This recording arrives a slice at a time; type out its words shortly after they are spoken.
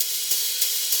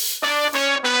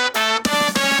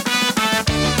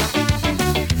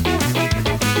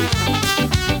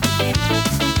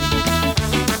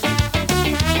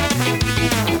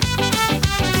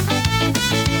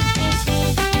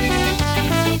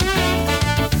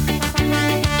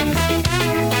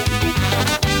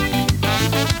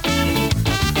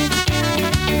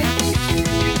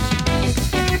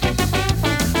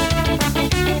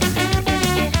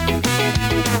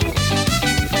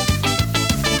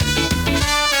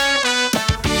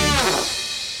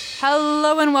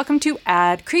Hello and welcome to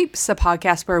Ad Creeps, a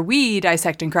podcast where we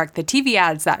dissect and correct the TV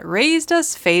ads that raised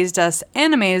us, phased us,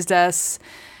 and amazed us.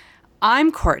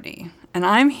 I'm Courtney, and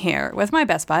I'm here with my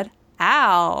best bud,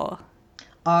 Al.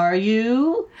 Are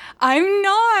you? I'm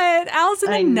not. Al's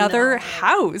in another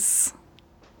house.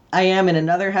 I am in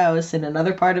another house, in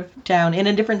another part of town, in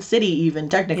a different city even,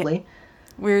 technically.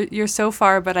 You're so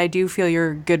far, but I do feel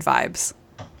your good vibes.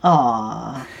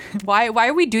 Aww. Why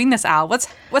are we doing this, Al? What's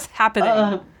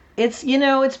happening? It's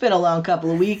been a long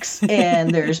couple of weeks,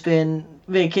 and there's been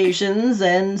vacations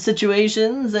and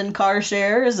situations and car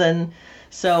shares, and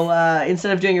so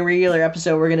instead of doing a regular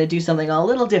episode, we're going to do something a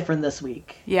little different this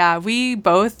week. Yeah, we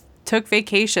both took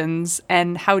vacations,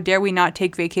 and how dare we not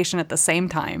take vacation at the same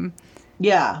time?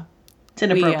 Yeah, it's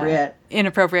inappropriate.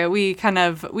 Inappropriate. We kind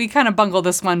of bungled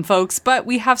this one, folks, but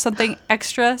we have something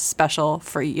extra special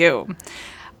for you.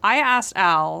 I asked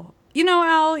Al,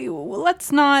 Al,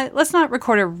 let's not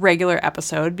record a regular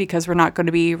episode because we're not going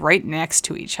to be right next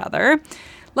to each other.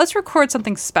 Let's record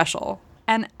something special.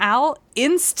 And Al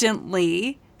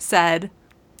instantly said,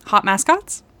 hot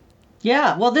mascots?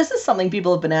 Yeah, well, this is something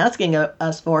people have been asking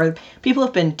us for. People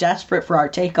have been desperate for our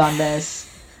take on this.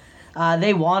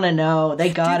 They want to know. They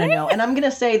gotta know. And I'm going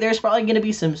to say there's probably going to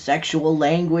be some sexual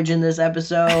language in this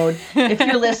episode. If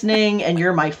you're listening and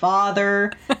you're my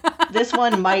father, this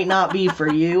one might not be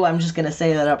for you. I'm just going to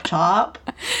say that up top.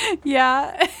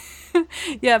 Yeah.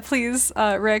 Yeah, please,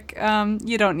 Rick,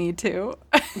 you don't need to.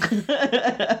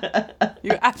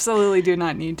 You absolutely do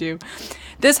not need to.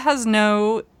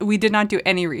 We did not do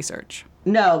any research.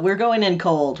 No, we're going in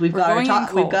cold. We've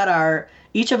got our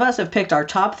each of us have picked our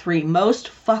top 3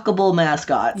 most fuckable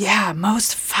mascots. Yeah,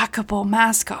 most fuckable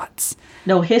mascots.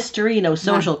 No history, no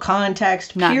social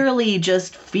context, purely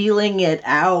just feeling it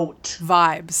out.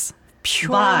 Vibes.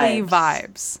 Purely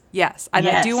vibes. Yes. And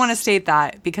yes. I do want to state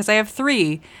that because I have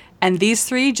 3, and these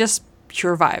 3 just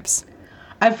pure vibes.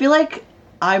 I feel like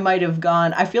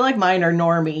mine are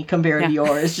normie compared to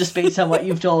yours, just based on what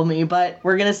you've told me. But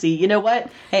we're going to see. You know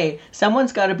what? Hey,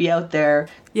 someone's got to be out there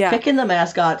picking the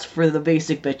mascots for the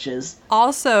basic bitches.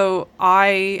 Also,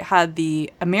 I had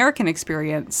the American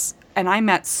experience, and I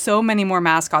met so many more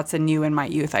mascots than you in my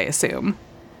youth, I assume.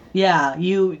 Yeah,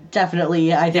 you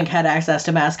definitely, I think, had access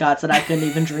to mascots that I couldn't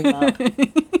even dream of.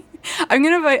 I'm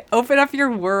going to open up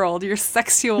your world, your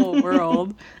sexual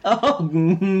world. Oh,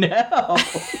 no.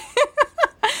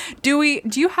 Do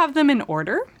you have them in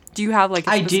order? Do you have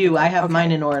I do. I have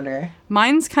mine in order.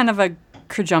 Mine's kind of a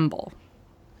kerjumble.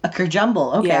 A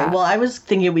kerjumble. Okay. Yeah. Well, I was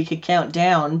thinking we could count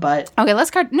down, but okay, let's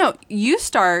count. No, you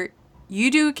start. You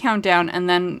do a countdown, and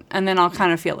then I'll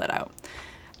kind of feel it out.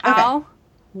 Okay. Al,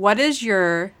 what is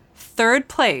your 3rd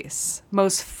place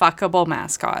most fuckable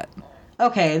mascot?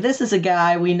 Okay, this is a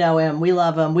guy, we know him, we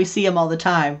love him, we see him all the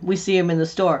time. We see him in the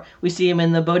store, we see him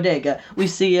in the bodega, we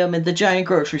see him at the giant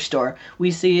grocery store, we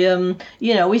see him,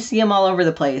 we see him all over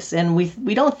the place, and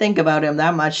we don't think about him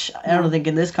that much, I don't think,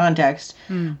 in this context.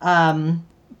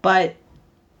 But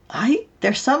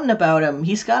there's something about him.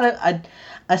 He's got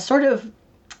a sort of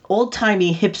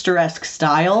old-timey hipster-esque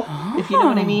style, if you know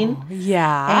what I mean.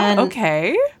 Yeah, and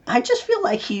okay. I just feel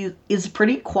like he is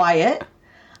pretty quiet,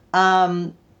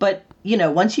 but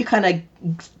once you kind of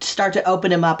start to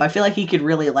open him up, I feel like he could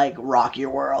really, rock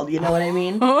your world. You know what I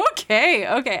mean? Okay.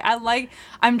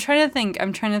 I'm trying to think.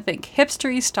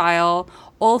 Hipstery style,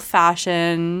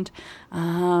 old-fashioned.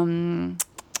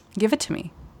 Give it to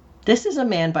me. This is a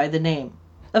man by the name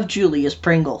of Julius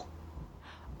Pringle.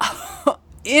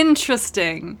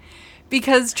 Interesting.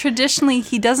 Because traditionally,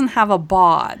 he doesn't have a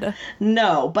bod.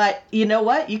 No, but you know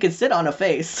what? You can sit on a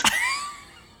face.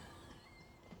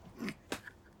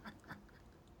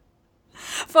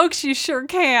 Folks, you sure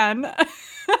can.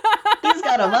 He's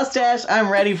got a mustache. I'm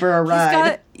ready for a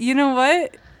ride. You know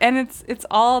what? And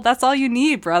that's all you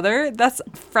need, brother. That's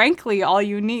frankly all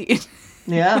you need.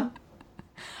 Yeah.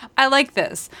 I like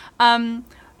this.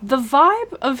 The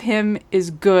vibe of him is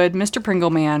good. Mr. Pringle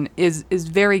Man is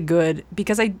very good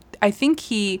because I think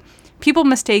people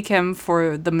mistake him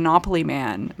for the Monopoly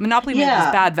Man. Monopoly Man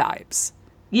has bad vibes.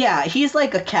 Yeah, he's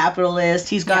like a capitalist.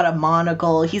 He's got a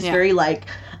monocle. He's very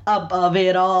above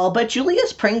it all. But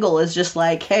Julius Pringle is just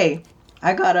like, hey,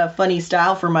 I got a funny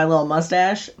style for my little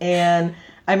mustache, and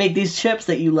I make these chips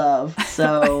that you love.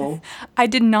 So I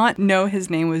did not know his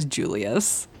name was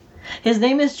Julius. His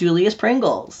name is Julius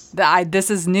Pringles.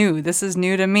 This is new. This is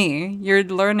new to me. You're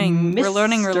learning. We're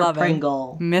learning. We're loving.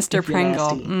 Pringle, Mr.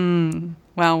 Pringle.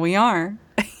 Well, we are.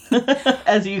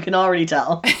 As you can already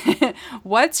tell.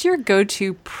 What's your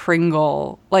go-to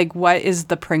Pringle? Like, what is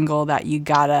the Pringle that you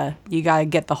gotta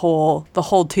get the whole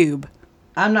tube?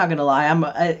 I'm not gonna lie.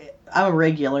 I'm a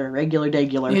regular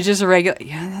degular. You're just a regular.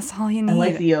 Yeah, that's all you need. I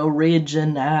like the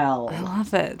original. I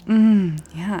love it.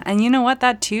 Yeah, and you know what?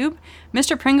 That tube,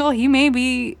 Mr. Pringle, he may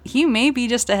be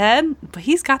just ahead, but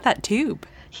he's got that tube.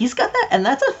 He's got that, and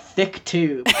that's a thick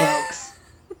tube, folks.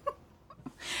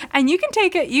 And you can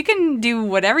take it. You can do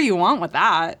whatever you want with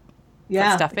that.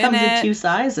 Yeah, Put stuff it comes in in 2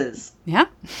 sizes. Yeah.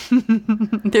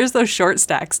 There's those short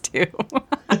stacks too.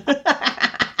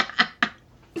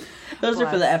 Those are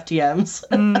for the FTMs.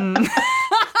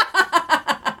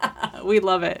 We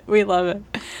love it. We love it.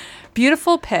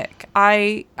 Beautiful pick.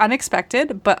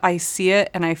 Unexpected, but I see it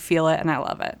and I feel it and I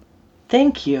love it.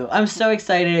 Thank you. I'm so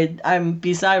excited. I'm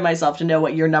beside myself to know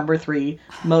what your number 3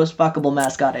 most fuckable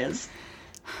mascot is.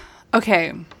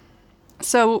 Okay.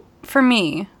 So for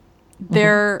me,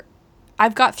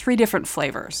 I've got 3 different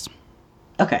flavors.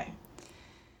 Okay.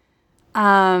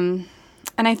 And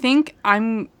I think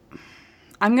I'm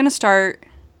going to start.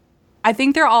 I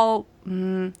think they're all.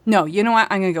 No, you know what?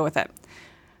 I'm going to go with it.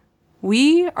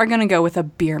 We are going to go with a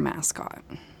beer mascot.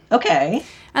 Okay.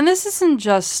 And this isn't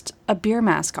just a beer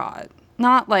mascot,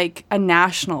 not like a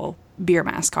national beer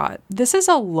mascot. This is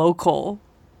a local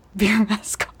beer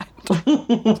mascot. What?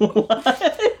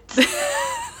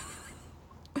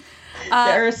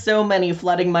 There are so many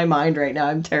flooding my mind right now.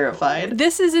 I'm terrified.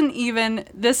 This is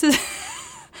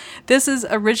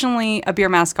originally a beer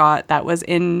mascot that was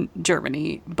in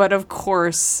Germany, but of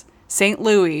course, St.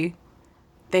 Louis,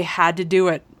 they had to do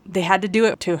it. They had to do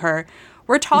it to her.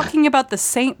 We're talking about the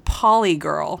St. Pauli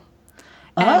girl.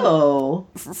 Oh.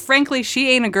 Frankly, she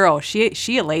ain't a girl.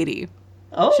 She a lady.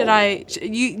 Oh.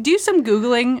 You do some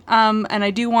Googling, and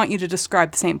I do want you to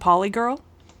describe the St. Pauli girl.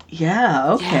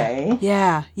 Yeah, okay.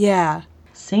 Yeah.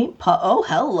 St. Paul. Oh,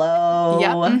 hello.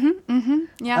 Yeah.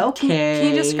 Yeah. Okay. Can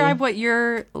you describe what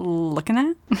you're looking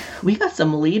at? We got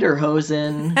some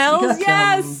lederhosen. Hells we got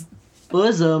yes! some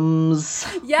bosoms.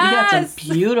 Yes! We got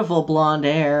some beautiful blonde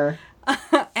hair.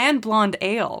 And blonde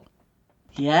ale.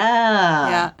 Yeah.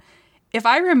 Yeah. If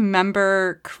I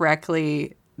remember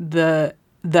correctly, the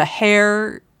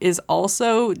hair is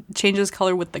also changes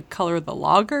color with the color of the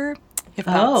lager. If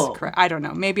that's correct. I don't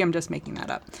know. Maybe I'm just making that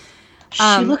up. She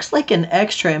looks like an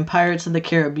extra in Pirates of the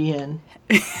Caribbean.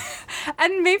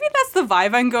 And maybe that's the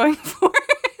vibe I'm going for.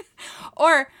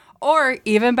 Or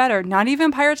even better, not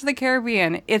even Pirates of the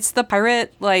Caribbean. It's the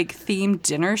pirate themed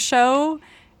dinner show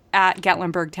at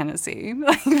Gatlinburg, Tennessee.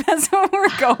 That's what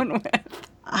we're going with.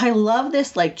 I love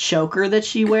this choker that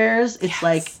she wears.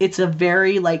 It's it's a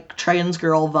very trans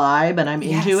girl vibe, and I'm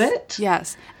into it.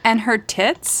 Yes. And her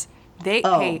tits,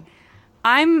 hey,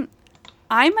 I'm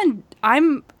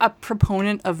a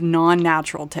proponent of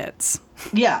non-natural tits.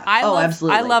 Yeah.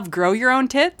 Absolutely. I love grow your own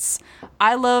tits.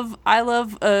 I love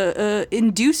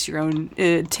induce your own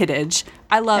tittage.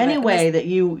 I love any it. way that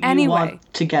you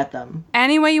want to get them.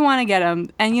 Any way you want to get them.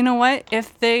 And you know what?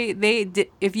 If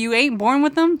if you ain't born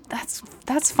with them,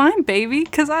 that's fine, baby,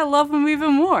 because I love them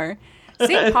even more.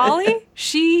 St. Pauli,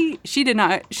 she did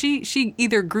not. She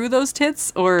either grew those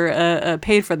tits or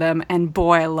paid for them, and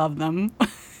boy, I love them.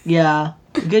 Yeah,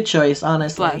 good choice,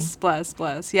 honestly.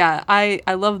 Bless. Yeah,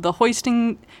 I love the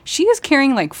hoisting. She is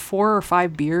carrying 4 or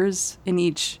 5 beers in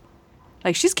each.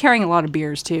 She's carrying a lot of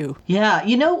beers too. Yeah,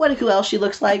 you know who else she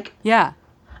looks like? Yeah.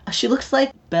 She looks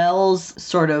like Belle's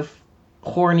sort of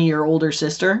hornier older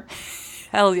sister.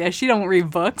 Hell yeah, she don't read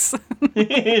books.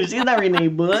 She's not reading any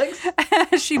books.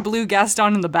 She blew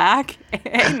Gaston in the back.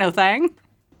 Ain't no thing.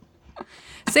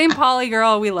 St. Pauli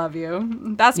girl, we love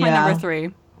you. That's my number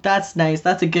 3. That's nice.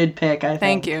 That's a good pick, I think.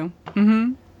 Thank you.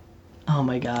 Mm-hmm. Oh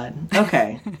my god.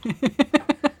 Okay.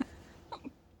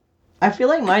 I feel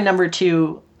like my number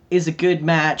 2 is a good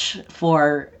match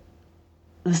for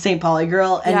the St. Pauli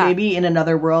girl, and maybe in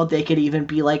another world they could even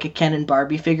be a Ken and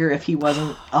Barbie figure if he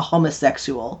wasn't a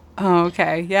homosexual. Oh,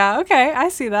 okay. Yeah, okay. I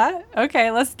see that.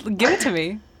 Okay, let's give it to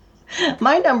me.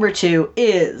 My number 2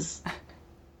 is,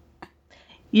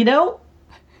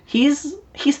 he's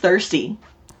thirsty.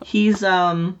 He's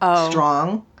strong.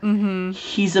 Mm-hmm.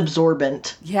 He's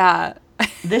absorbent. Yeah.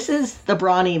 This is the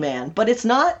brawny man, but it's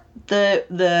not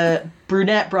the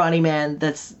brunette brawny man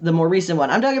that's the more recent one.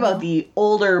 I'm talking about the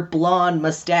older blonde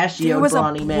mustachioed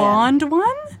brawny man. There was a blonde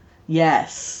one?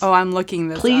 Yes. Oh, I'm looking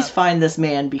this Please up. find this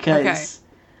man because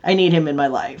I need him in my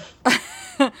life.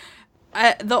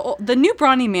 The new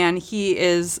brawny man,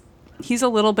 he's a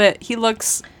little bit, he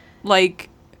looks like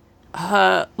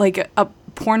a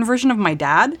porn version of my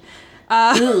dad.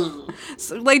 So,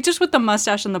 just with the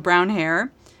mustache and the brown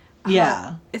hair.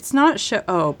 Yeah. It's not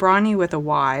brawny with a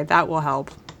Y. That will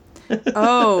help.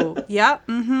 Oh, yeah.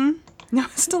 Mm-hmm. No,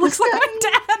 it still looks like my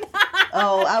dad.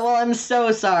 Oh, well, I'm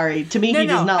so sorry. To me, he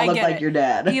does not I look get like it. your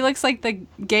dad. He looks like the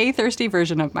gay, thirsty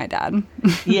version of my dad.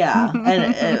 Yeah,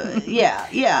 and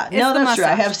yeah. No, the that's true. I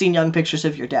mustache. have seen young pictures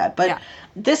of your dad, but Yeah.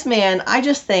 this man, I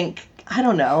just think, I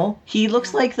don't know. He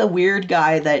looks like the weird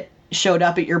guy that showed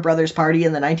up at your brother's party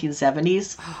in the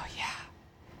 1970s. Oh, yeah.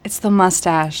 It's the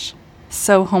mustache.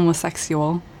 So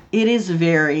homosexual. It is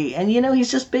very, and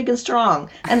he's just big and strong.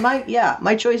 And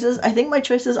my choices, I think my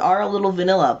choices are a little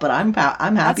vanilla, but I'm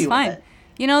happy That's with fine. it.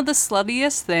 The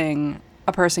sluttiest thing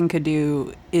a person could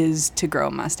do is to grow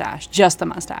a mustache. Just the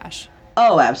mustache.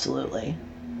 Oh, absolutely.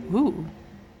 Ooh.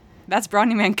 That's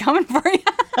Brawny Man coming for you.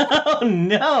 Oh,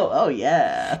 no. Oh,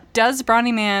 yeah. Does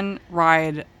Brawny Man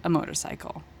ride a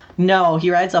motorcycle? No,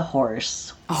 he rides a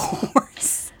horse. A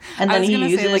horse. And I then was he gonna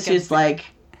say, uses his,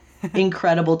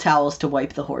 incredible towels to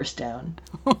wipe the horse down.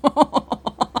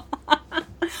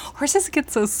 Horses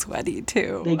get so sweaty,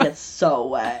 too. They get so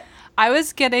wet. I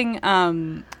was getting,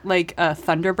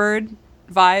 Thunderbird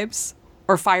vibes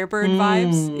or Firebird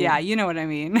vibes. Yeah, you know what I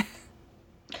mean.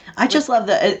 I just love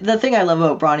the thing I love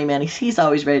about Brawny Man is he's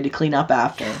always ready to clean up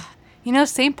after.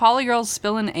 St. Pauli girls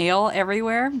spilling ale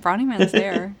everywhere. Brawny Man's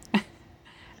there.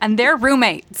 And they're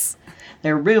roommates.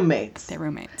 They're roommates. They're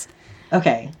roommates.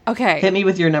 Okay. Hit me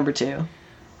with your number 2.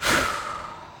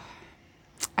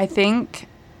 I think,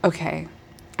 I'm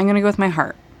going to go with my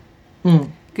heart.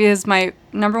 Because my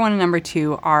number 1 and number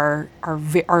 2 are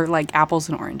like apples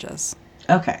and oranges.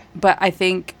 Okay. But I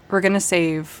think we're gonna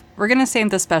save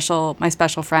my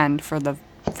special friend for the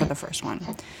first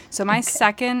one. So my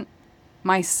second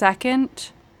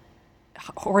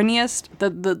horniest,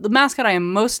 the mascot I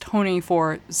am most horny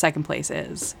for second place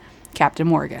is Captain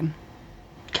Morgan.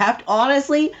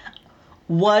 Honestly,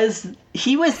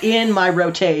 he was in my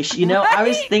rotation. I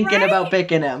was thinking about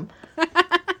picking him.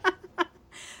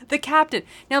 The captain.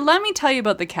 Now let me tell you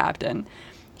about the captain.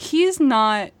 He's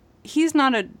not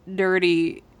a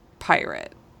dirty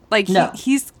pirate. Like No.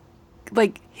 he's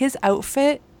like his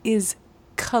outfit is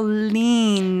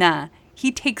clean.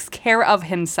 He takes care of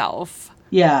himself.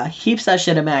 Yeah, keeps that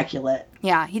shit immaculate.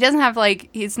 Yeah, he doesn't have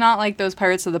he's not like those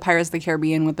Pirates of the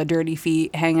Caribbean with the dirty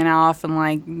feet hanging off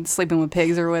and sleeping with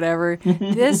pigs or whatever.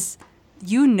 This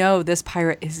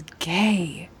pirate is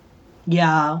gay.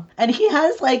 Yeah. And he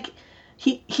has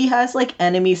he has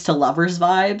enemies to lovers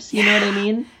vibes, you know what I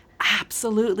mean?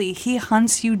 Absolutely. He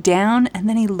hunts you down and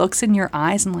then he looks in your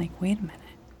eyes and wait a minute.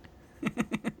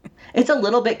 It's a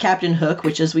little bit Captain Hook,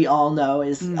 which as we all know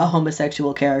is a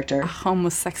homosexual character.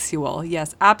 Homosexual.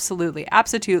 Yes, absolutely.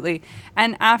 Absolutely.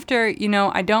 And after,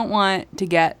 I don't want to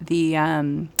get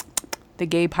the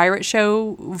gay pirate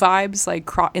show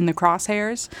vibes in the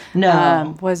crosshairs.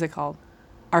 No. What is it called?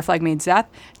 Our Flag Means Death.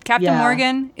 Captain Yeah.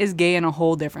 Morgan is gay in a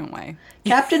whole different way.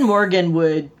 Captain Morgan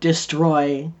would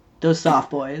destroy those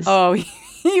soft boys. Oh,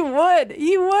 he would.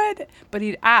 He would. But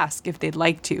he'd ask if they'd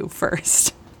like to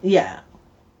first. Yeah.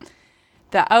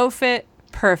 The outfit,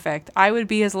 perfect. I would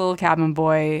be his little cabin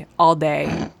boy all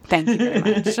day. Thank you very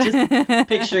much. Just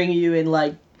picturing you in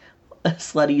a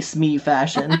slutty smee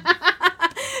fashion.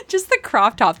 Just the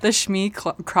crop top, the shmee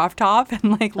crop top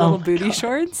and little booty God.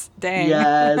 shorts. Dang.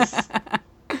 Yes.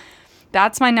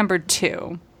 That's my number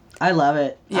 2. I love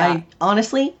it. Yeah.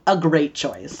 Honestly, a great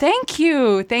choice. Thank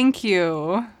you. Thank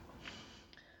you.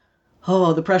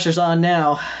 Oh, the pressure's on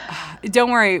now.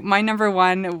 Don't worry. My number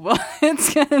 1,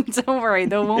 don't worry.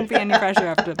 There won't be any pressure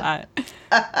after that.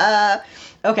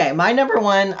 Okay, my number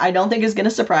 1, I don't think is going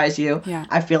to surprise you. Yeah.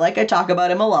 I feel like I talk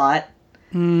about him a lot.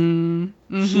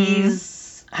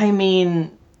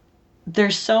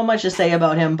 There's so much to say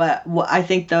about him, but I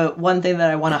think the one thing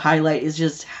that I want to highlight is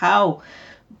just how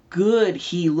good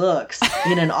he looks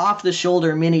in an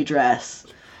off-the-shoulder mini dress.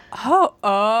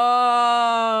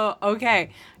 Oh, okay.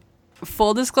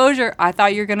 Full disclosure, I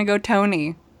thought you were going to go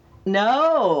Tony.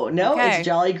 No, Okay. it's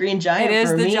Jolly Green Giant It is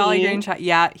for the me. Jolly Green Giant.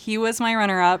 Yeah, he was my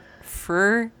runner-up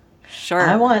for sure.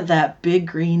 I want that big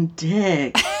green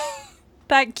dick.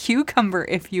 that cucumber,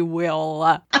 if you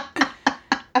will.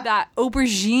 That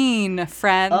aubergine,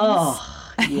 friends.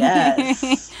 Oh,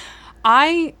 yes.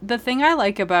 The thing I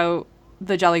like about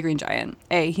the Jolly Green Giant,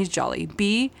 A, he's jolly.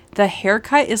 B, the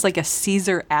haircut is like a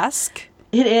Caesar-esque.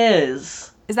 It is.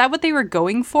 Is that what they were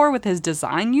going for with his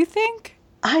design, you think?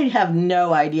 I have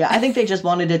no idea. I think they just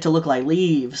wanted it to look like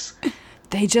leaves.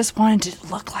 They just wanted it to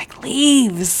look like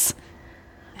leaves.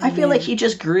 I feel like he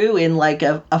just grew in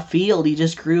a field. He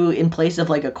just grew in place of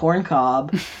a corn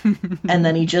cob. And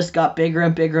then he just got bigger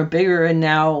and bigger and bigger. And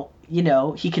now,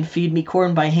 he can feed me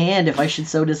corn by hand if I should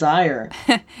so desire.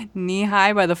 Knee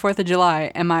high by the 4th of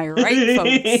July. Am I right,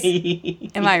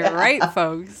 folks? Am I right,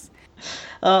 folks?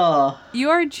 Oh, You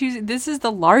are choosing. This is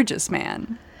the largest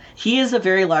man. he is a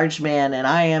very large man, and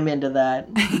I am into that.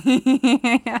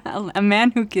 A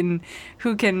man who can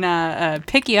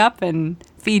pick you up and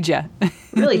feed you.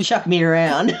 Really chuck me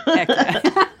around. Heck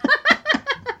yeah.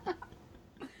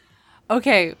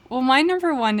 Okay, well, my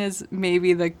number one is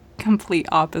maybe the complete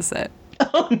opposite.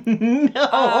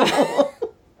 No.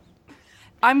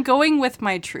 I'm going with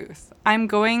my truth. I'm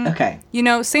going, Okay. you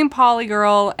know, St. Pauli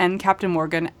Girl and Captain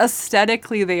Morgan,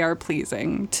 aesthetically, they are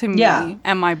pleasing to me Yeah.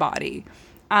 and my body.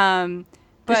 But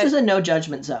This is a no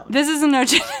judgment zone. this is a no,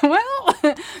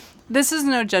 well, this is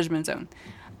no judgment zone.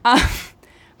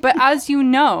 But as you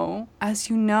know, I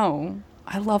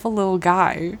love a little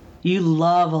guy. You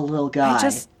love a little guy.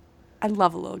 I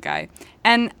love a little guy.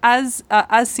 And as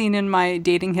seen in my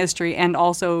dating history and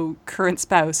also current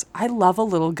spouse, I love a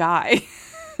little guy.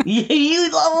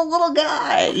 You love a little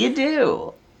guy. You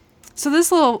do. So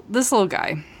this little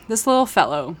guy, this little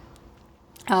fellow,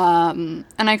 and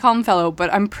I call him fellow,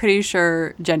 but I'm pretty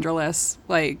sure genderless,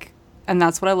 like, and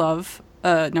that's what I love.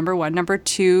 Number one. Number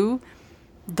two,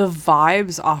 the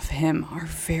vibes off him are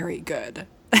very good.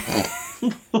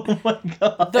 Oh my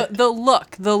god. The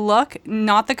look,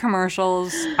 not the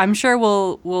commercials. I'm sure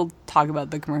we'll talk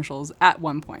about the commercials at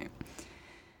one point.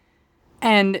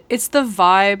 And it's the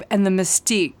vibe and the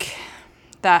mystique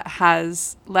that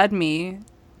has led me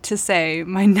to say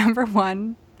my number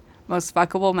one most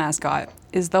fuckable mascot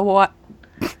is the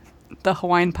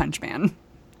Hawaiian Punch Man.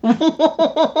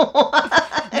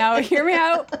 Now hear me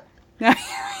out. Now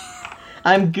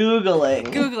I'm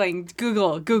Googling.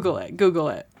 Google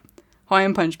it.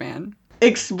 Hawaiian Punch Man.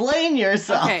 Explain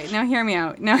yourself. Okay, now hear me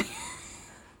out. Now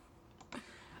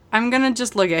I'm gonna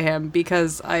just look at him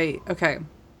because okay.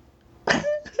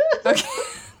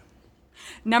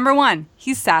 Number one,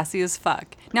 he's sassy as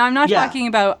fuck. Now I'm not talking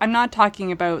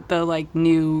about the like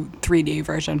new 3D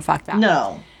version. Fuck that.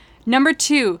 No. Number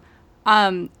two,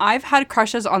 I've had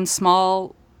crushes on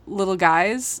small little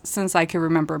guys since I can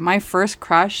remember. My first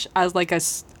crush as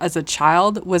a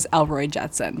child was Elroy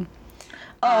Jetson.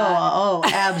 Oh,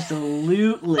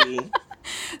 absolutely.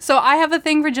 So I have a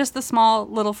thing for just the small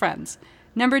little friends.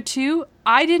 Number two,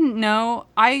 I didn't know.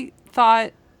 I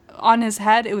thought on his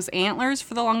head it was antlers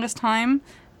for the longest time.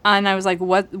 And I was like,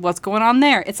 what's going on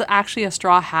there? It's actually a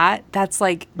straw hat that's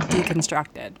like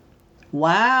deconstructed.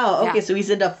 Wow. Okay, Yeah. so he's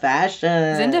into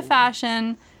fashion. He's into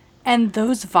fashion. And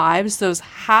those vibes, those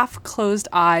half-closed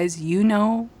eyes, you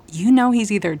know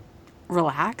he's either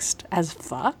relaxed as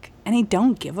fuck and he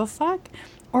don't give a fuck,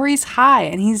 or he's high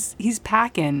and he's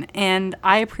packing. And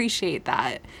I appreciate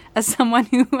that as someone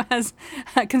who has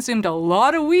consumed a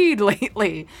lot of weed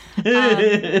lately,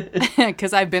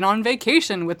 because I've been on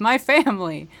vacation with my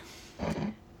family.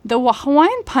 The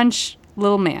Hawaiian Punch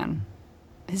little man,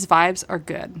 his vibes are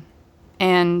good,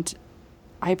 and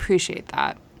I appreciate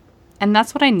that. And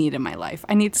that's what I need in my life.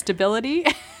 I need stability.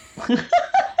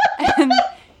 And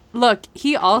look,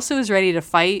 he also is ready to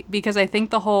fight, because I think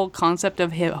the whole concept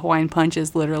of Hawaiian Punch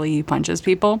is literally he punches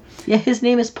people. Yeah, his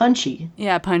name is Punchy.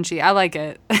 Yeah, punchy. I like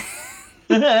it.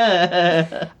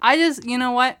 I just, you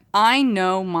know what? I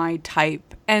know my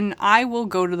type, and I will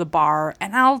go to the bar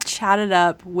and I'll chat it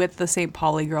up with the St.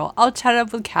 Pauli Girl. I'll chat it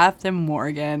up with Captain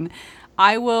Morgan.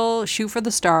 I will shoot for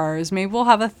the stars. Maybe we'll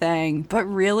have a thing. But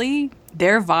really,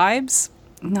 their vibes,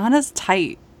 not as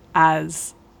tight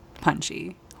as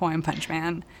Punchy, Hawaiian Punch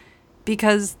Man.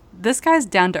 Because this guy's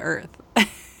down to earth.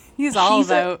 He's all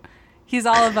about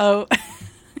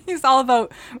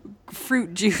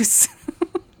fruit juice.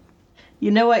 You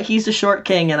know what? He's a short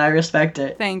king, and I respect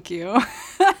it. Thank you.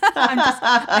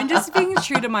 I'm just being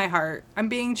true to my heart. I'm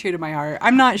being true to my heart.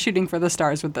 I'm not shooting for the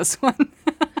stars with this one.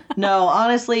 No,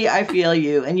 honestly, I feel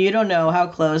you, and you don't know how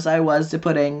close I was to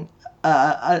putting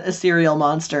a cereal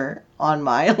monster on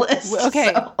my list.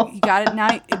 Okay, so. you got it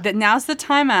now. Now's the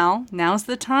time, Al. Now's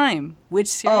the time. Which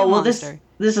cereal monster?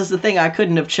 This is the thing I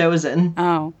couldn't have chosen.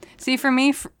 Oh, see, for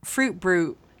me, Fruit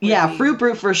Brute. Yeah, Fruit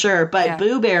Brute for sure, but Yeah.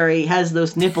 Boo Berry has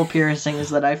those nipple piercings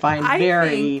that I find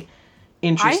very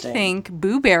interesting. I think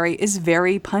Boo Berry is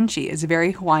very punchy. Is a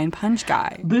very Hawaiian Punch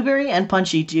guy. Boo Berry and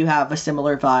Punchy do have a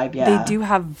similar vibe, yeah. They do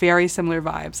have very similar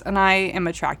vibes, and I am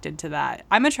attracted to that.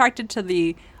 I'm attracted to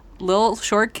the little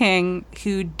short king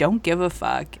who don't give a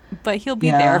fuck, but he'll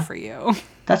be there for you.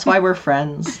 That's why we're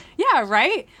friends. Yeah,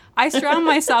 right? I surround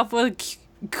myself with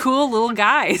cool little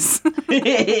guys.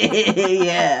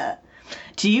 Yeah.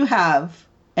 Do you have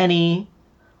any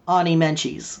Ani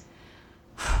Menchies?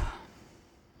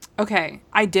 Okay,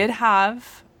 I did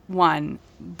have one,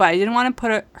 but I didn't want to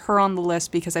put her on the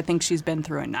list because I think she's been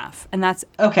through enough. And that's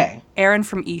Okay. Erin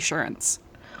from Esurance.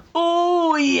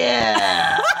 Oh,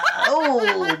 yeah.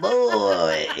 Oh,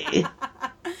 boy.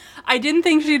 I didn't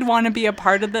think she'd want to be a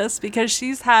part of this because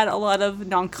she's had a lot of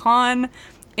non-con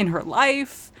in her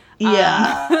life.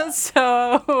 Yeah.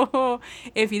 So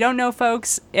if you don't know,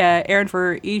 folks, Erin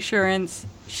for Esurance,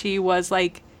 she was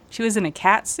in a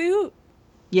cat suit.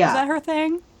 Yeah. Is that her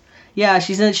thing? Yeah,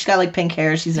 she's got like pink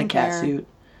hair. She's in a Pink cat hair. suit.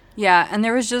 Yeah, and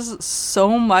there was just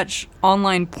so much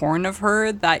online porn of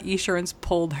her that Esurance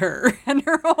pulled her and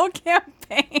her whole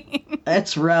campaign.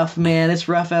 It's rough, man. It's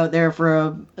rough out there for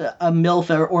a MILF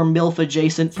or MILF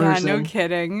adjacent person. Yeah, no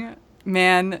kidding.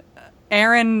 Man,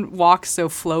 Erin walks so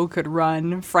Flo could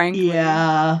run, frankly.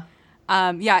 Yeah.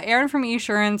 Erin from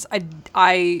Esurance,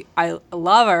 I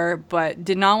love her, but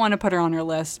did not want to put her on her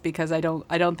list because I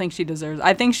don't think she deserves.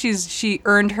 I think she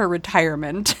earned her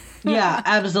retirement. Yeah,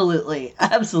 absolutely.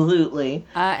 Absolutely.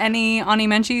 Any Ani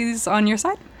Menchie's on your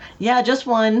side? Yeah, just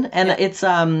one, and it's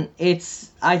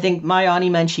I think my Ani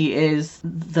Menchie is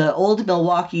the old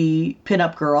Milwaukee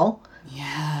pinup girl,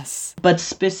 Yes. but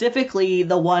specifically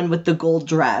the one with the gold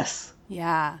dress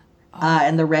Yeah.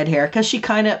 and the red hair, because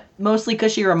mostly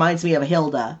because she reminds me of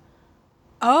Hilda.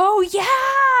 Oh,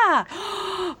 yeah!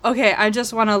 Okay, I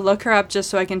just want to look her up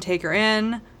just so I can take her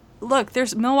in. Look,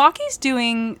 Milwaukee's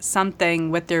doing something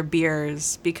with their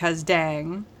beers because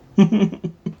dang.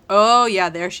 Oh, yeah,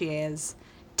 there she is.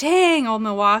 Dang, old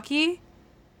Milwaukee.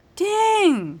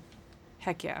 Dang.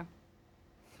 Heck yeah.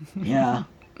 Yeah.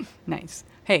 Nice.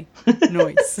 Hey,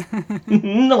 noise.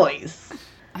 Noise.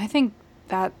 I think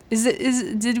that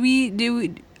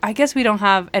I guess we don't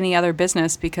have any other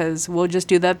business because we'll just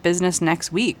do that business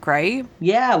next week, right?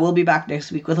 Yeah, we'll be back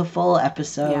next week with a full Yeah.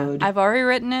 episode. I've already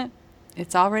written it.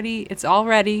 It's all ready.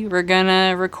 We're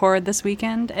gonna record this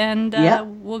weekend and Yeah.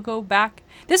 we'll go back.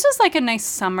 This was like a nice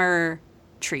summer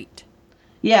treat.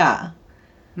 Yeah.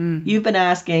 You've been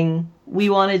asking. We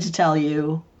wanted to tell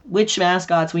you which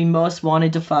mascots we most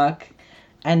wanted to fuck.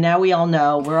 And now we all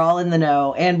know. We're all in the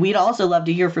know. And we'd also love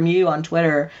to hear from you on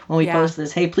Twitter when we Yeah. post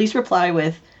this. Hey, please reply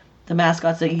with the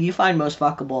mascots that you find most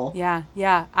fuckable.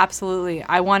 Yeah, absolutely.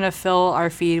 I want to fill our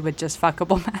feed with just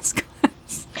fuckable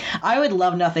mascots. I would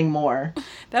love nothing more.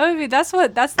 That's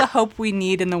the hope we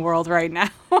need in the world right now.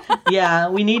 Yeah,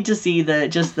 we need to see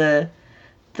the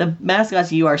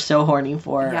mascots you are so horny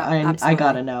for. Yeah, I absolutely.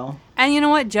 gotta know. And you know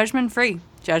what? Judgment free.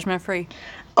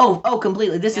 Oh,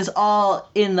 completely. This is all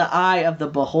in the eye of the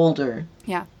beholder.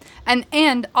 Yeah.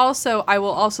 And also, I will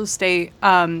also state,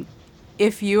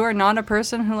 if you are not a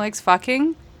person who likes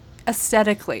fucking,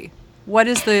 aesthetically, what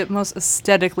is the most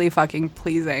aesthetically fucking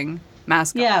pleasing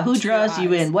mascot? Yeah, who to your draws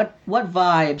you eyes? in? What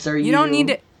vibes are you? You don't need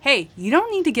to. Hey, you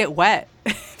don't need to get wet,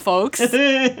 folks.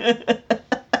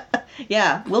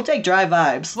 Yeah, we'll take dry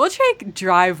vibes. We'll take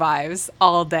dry vibes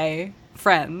all day,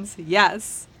 friends.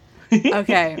 Yes.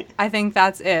 Okay, I think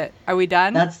that's it. Are we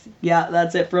done? That's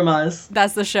it from us.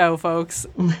 That's the show, folks.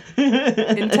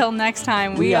 Until next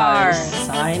time, we are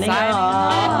signing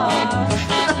off.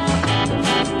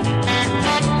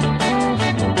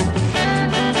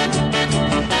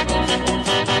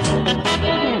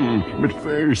 But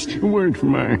first, a word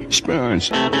from our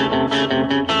sponsor.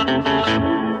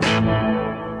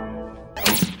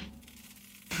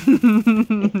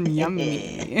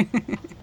 Yummy.